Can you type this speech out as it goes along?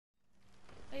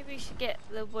should get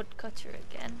the woodcutter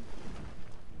again.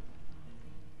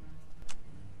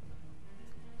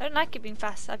 I don't like it being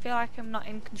fast. I feel like I'm not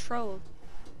in control.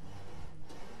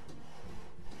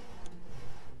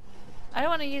 I don't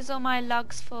want to use all my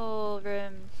logs for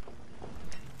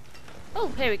oh,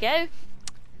 here we go.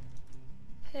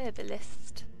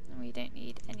 Herbalist. We don't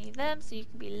need any of them, so you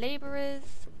can be labourers.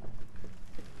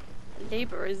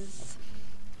 Labourers.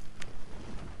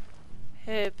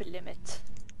 Herb limit.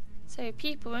 So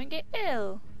people won't get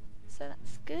ill. So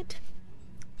that's good.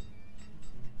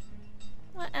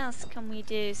 What else can we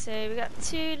do? So we got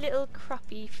 2 little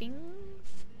croppy things.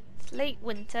 It's late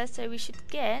winter, so we should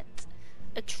get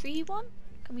a tree one.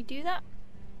 Can we do that?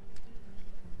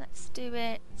 Let's do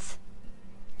it.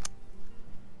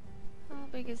 How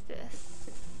big is this?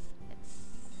 It's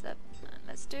 7.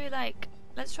 Let's do like,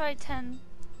 let's try 10.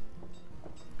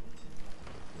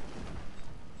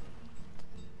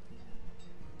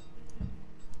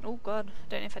 Oh god, I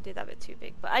don't know if I did that a bit too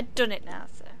big, but I've done it now,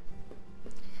 so.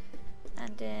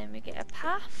 And then we get a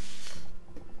path.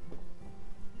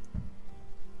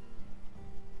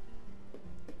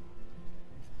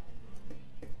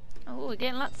 Oh, we're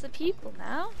getting lots of people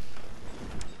now.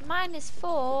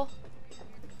 -4.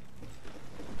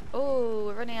 Oh,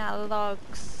 we're running out of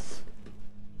logs.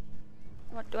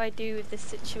 What do I do with this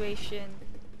situation?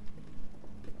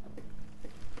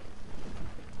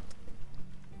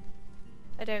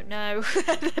 I don't know.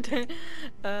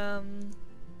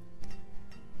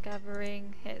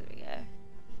 Gathering. Here we go.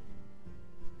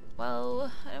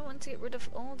 Well, I don't want to get rid of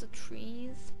all the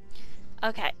trees.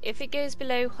 Okay, if it goes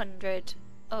below 100.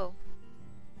 Oh.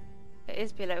 It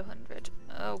is below 100.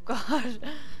 Oh god.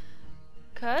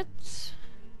 Cut.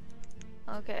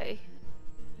 Okay.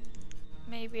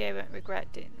 Maybe I won't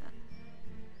regret doing that.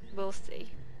 We'll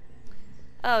see.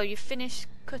 Oh, you finished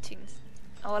cutting.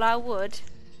 Oh, well, I would.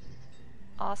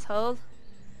 Arsehole.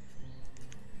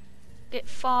 Get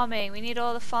farming. We need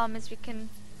all the farmers we can.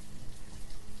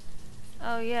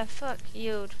 Oh yeah, fuck.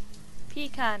 Yield.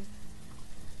 Pecan.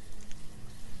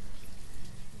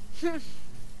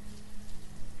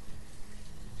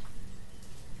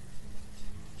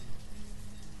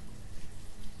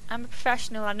 I'm a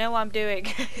professional, I know what I'm doing.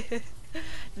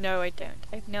 No, I don't.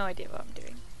 I have no idea what I'm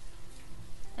doing.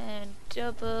 And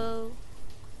double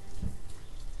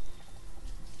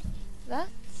that.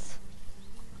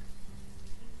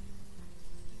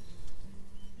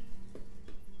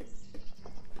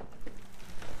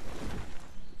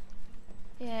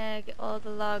 Yeah, get all the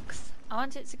logs. I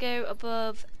want it to go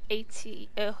above 80,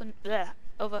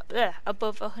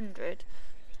 above 100.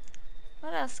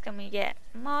 What else can we get?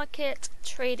 Market,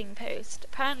 trading post.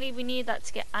 Apparently we need that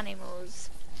to get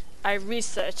animals. I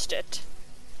researched it.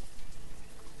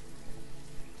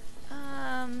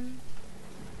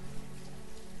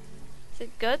 Is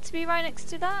it good to be right next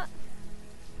to that?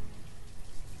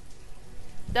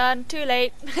 Done, too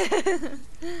late.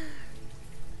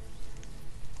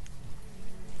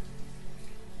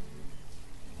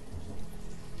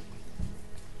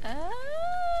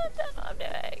 Don't know what I'm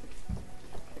doing.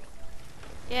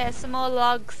 Yeah, some more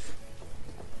logs.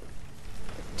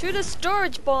 To the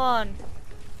storage barn!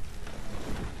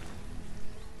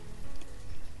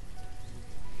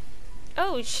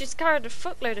 Oh, she's carried a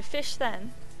fuckload of fish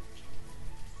then.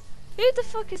 Who the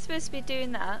fuck is supposed to be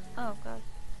doing that? Oh god.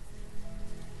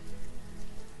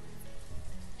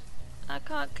 I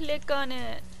can't click on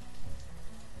it.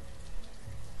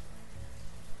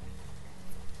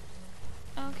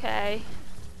 Okay.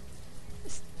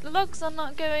 The logs are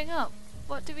not going up.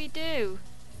 What do? We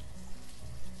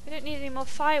don't need any more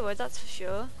firewood, that's for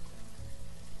sure.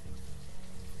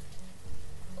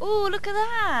 Oh, look at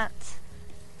that!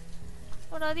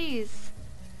 What are these?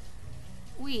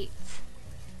 Wheat.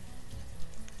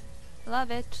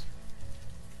 Love it.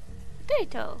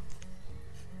 Potato.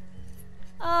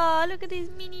 Oh, look at these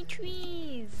mini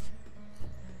trees.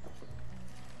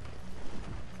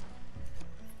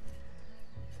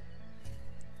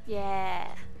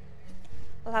 Yeah.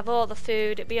 We'll have all the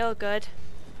food, it'll be all good.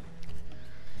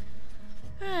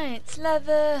 Right,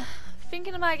 leather.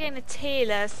 Thinking about getting a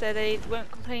tailor so they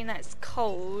won't complain that it's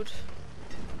cold.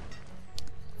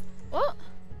 What?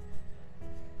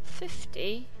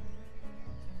 50?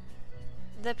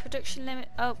 The production limit.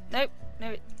 Oh, nope.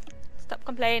 No, stop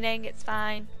complaining, it's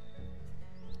fine.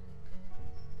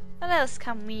 What else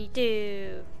can we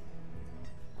do?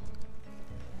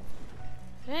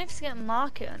 I don't know if it's get a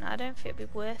market or not. I don't think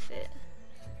it'd be worth it.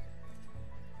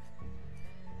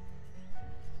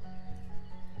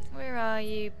 Where are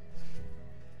you?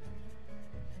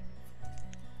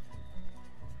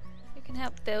 We can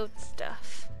help build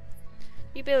stuff.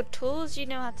 You build tools, you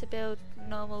know how to build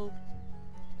normal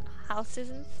houses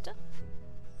and stuff.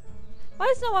 Why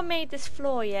has no one made this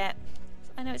floor yet?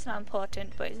 I know it's not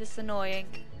important, but it's just annoying.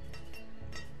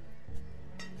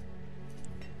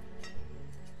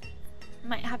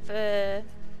 Might have a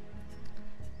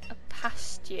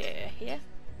pasture here.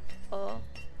 Or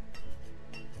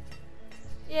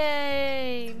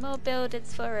yay! More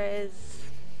buildings for us.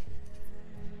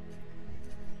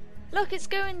 Look, it's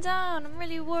going down. I'm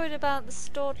really worried about the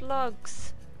stored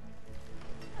logs.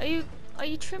 Are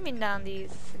you trimming down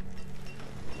these?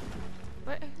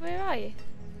 Where are you?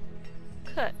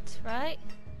 Cut, right?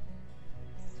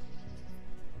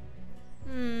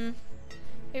 Maybe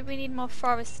we need more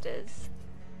foresters.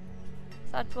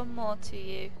 Let's add one more to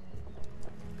you.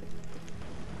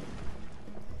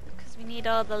 Because we need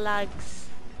all the logs.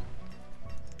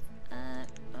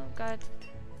 Oh god.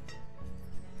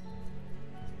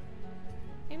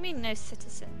 What do you mean no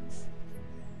citizens?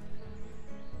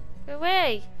 Go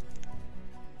away!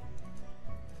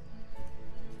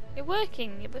 You're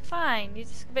working, you'll be fine. You're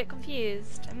just a bit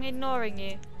confused. I'm ignoring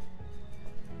you.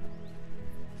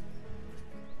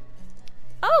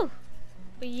 Oh!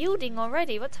 We're yielding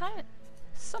already. What time?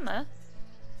 Summer?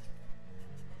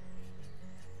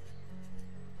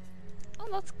 Oh,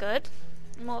 that's good.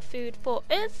 More food for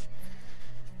us.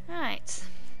 Right.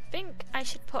 I think I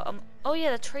should put on... Oh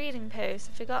yeah, the trading post.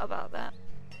 I forgot about that.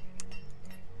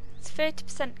 It's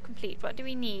 30% complete. What do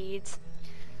we need?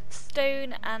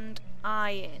 Stone and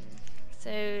iron.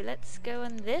 So let's go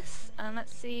on this and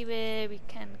let's see where we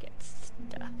can get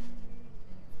stuff.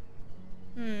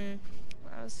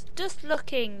 I was just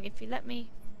looking. If you let me...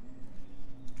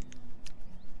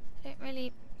 I don't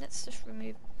really... Let's just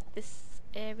remove this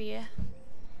area.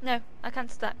 No, I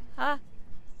cancelled that. Ah!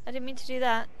 I didn't mean to do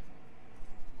that.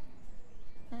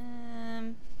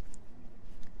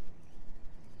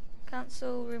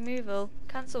 Cancel removal.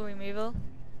 Cancel removal.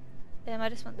 I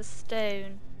just want the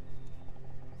stone.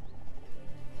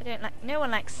 I don't like... No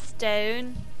one likes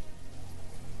stone.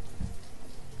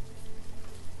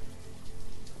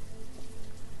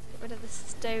 Get rid of the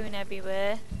stone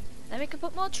everywhere. Then we can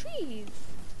put more trees.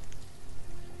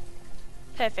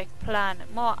 Perfect plan.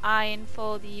 More iron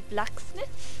for the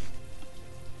blacksmith.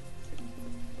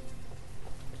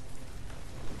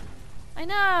 I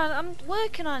know, I'm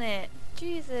working on it.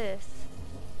 Jesus.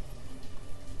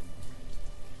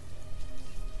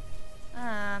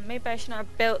 Maybe I should not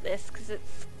have built this because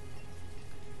it's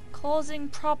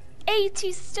causing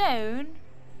 80 stone?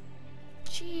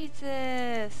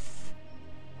 Jesus.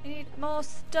 We need more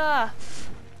stuff.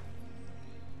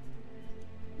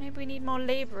 Maybe we need more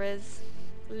labourers.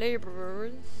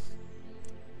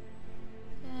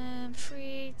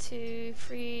 3, 2,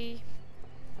 3.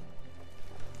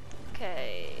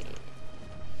 Okay.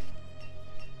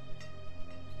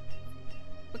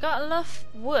 We got enough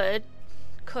wood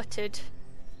cutted.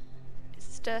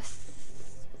 It's just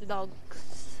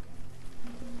logs.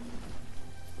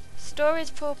 Storage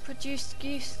for produce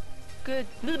goose good.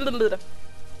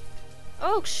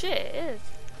 Oh shit, it is.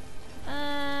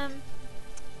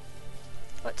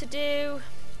 What to do?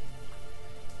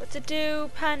 What to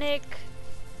do? Panic.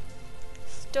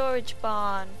 Storage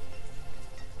barn.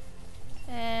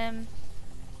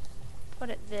 Put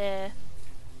it there.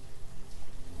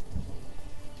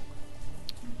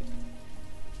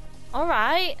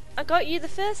 Alright, I got you the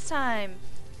first time.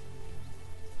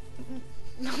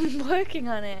 I'm working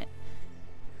on it.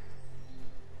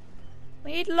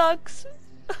 We need logs.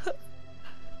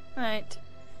 Right.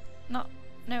 No.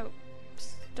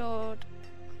 Stored.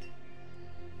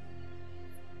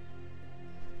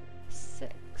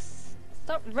 6.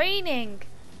 Stop raining.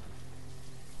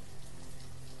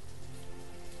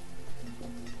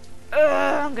 Ugh,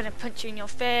 I'm gonna punch you in your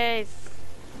face.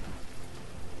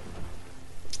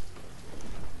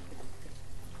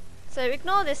 So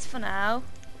ignore this for now.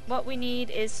 What we need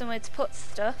is somewhere to put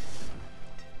stuff.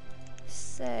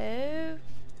 So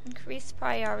increase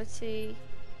priority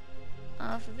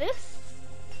of this.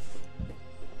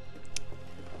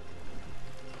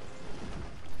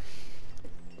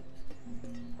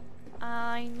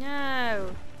 I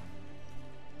know.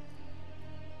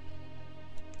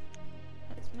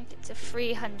 Let's make it to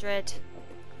 300.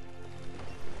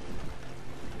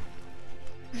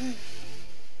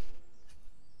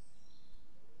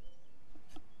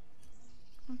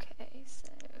 Okay, so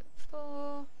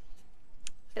 4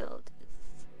 builders.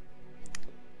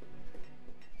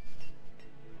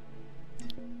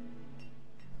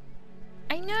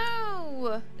 I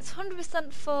know! It's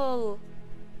 100% full.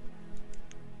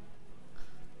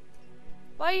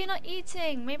 Why are you not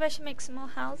eating? Maybe I should make some more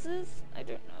houses? I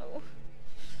don't know.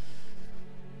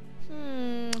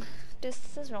 Dr.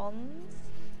 Scissors. Gonna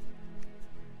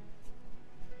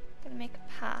make a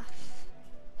path.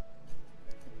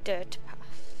 A dirt path.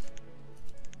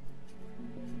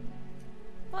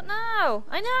 What now?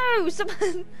 I know!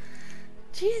 Someone...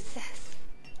 Jesus.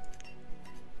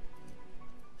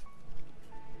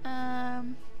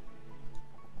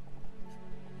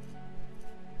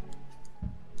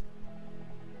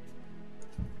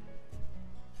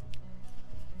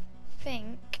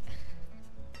 Think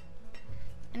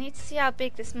I need to see how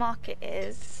big this market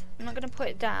is. I'm not gonna put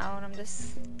it down, I'm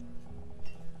just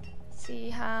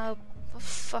see how oh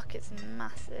fuck, it's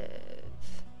massive.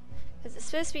 Because it's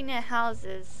supposed to be near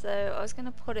houses, so I was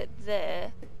gonna put it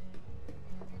there.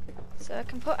 So I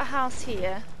can put a house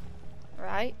here,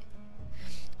 right?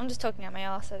 I'm just talking out my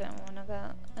arse, I don't want to know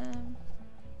about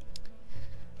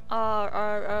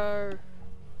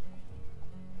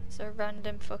It's a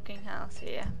random fucking house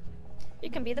here. You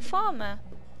can be the farmer.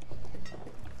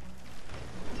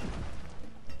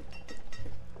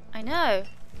 I know.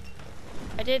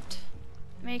 I did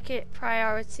make it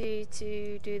priority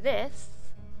to do this.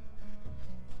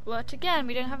 But again,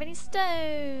 we don't have any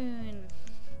stone.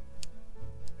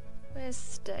 Where's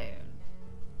stone?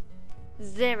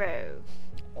 0.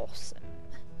 Awesome.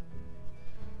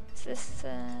 Is this,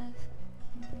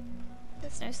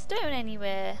 there's no stone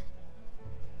anywhere.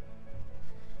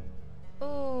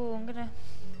 Oh, I'm gonna...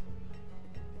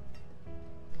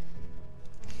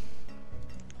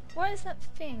 What is that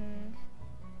thing?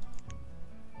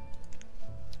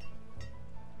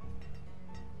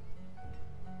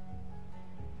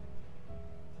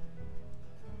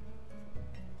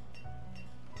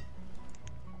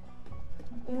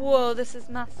 Whoa, this is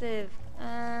massive.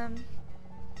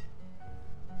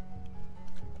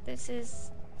 This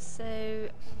is so...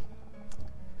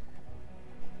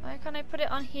 Why can't I put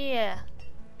it on here?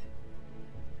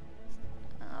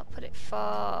 I'll put it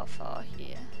far, far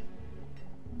here.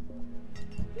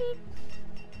 Beep.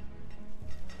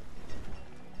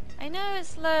 I know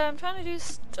it's low, I'm trying to do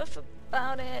stuff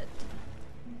about it.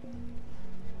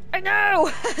 I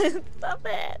know! Stop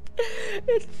it!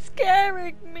 It's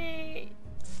scaring me!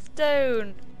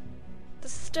 Stone. The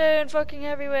stone fucking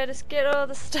everywhere, just get all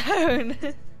the stone!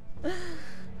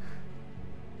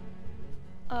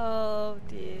 Oh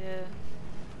dear.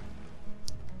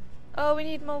 Oh, we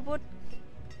need more wood.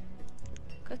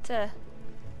 Cutter.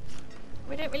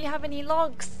 We don't really have any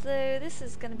logs, so this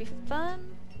is gonna be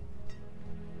fun.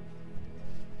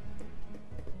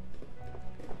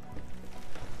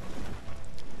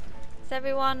 Is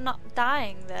everyone not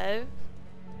dying though?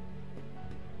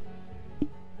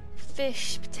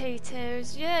 Fish,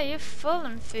 potatoes. Yeah, you're full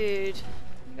on food.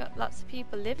 You got lots of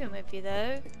people living with you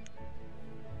though.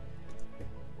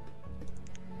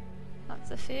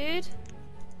 Lots of food.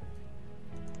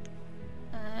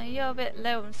 You're a bit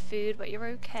low on food, but you're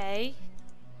okay.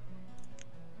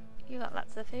 You got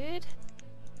lots of food.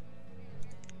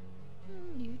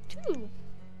 You too.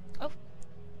 Oh,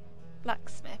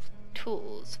 blacksmith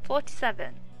tools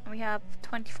 47. And we have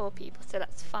 24 people, so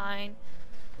that's fine.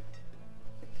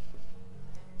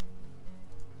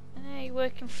 I know you're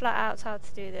working flat out how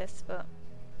to do this, but.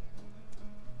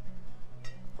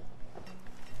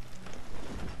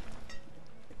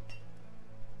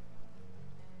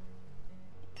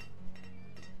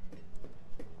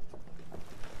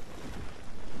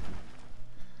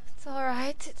 It's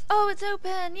alright. Oh, it's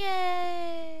open!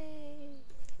 Yay!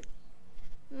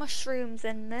 Mushrooms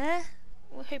in there.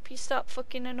 I hope you stop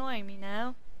fucking annoying me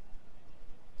now.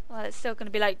 Well, it's still gonna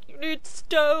be like, you need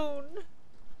stone!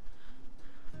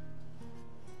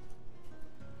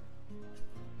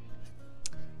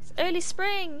 It's early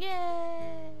spring!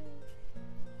 Yay!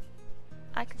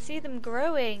 I can see them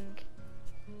growing.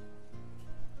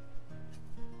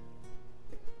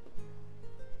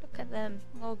 Look at them,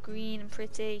 all green and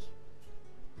pretty.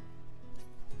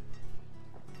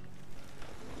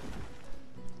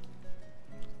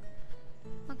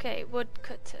 Okay,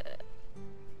 woodcutter.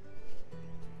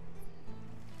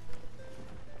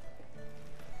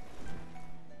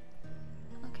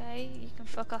 Okay, you can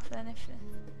fuck off then if...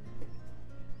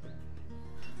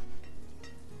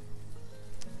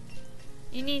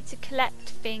 You need to collect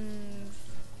things.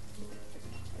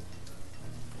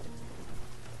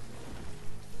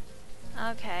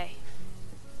 Okay.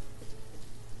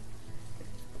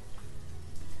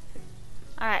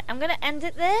 Alright, I'm gonna end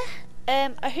it there.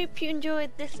 I hope you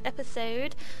enjoyed this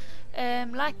episode.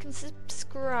 Like and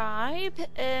subscribe.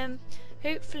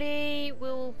 Hopefully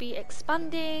we'll be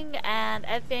expanding and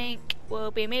everything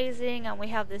will be amazing, and we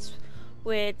have this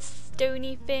weird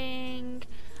stony thing.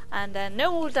 and then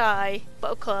no one will die,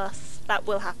 but of course that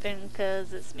will happen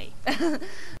because it's me.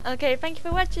 Okay, thank you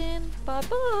for watching. Bye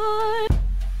bye.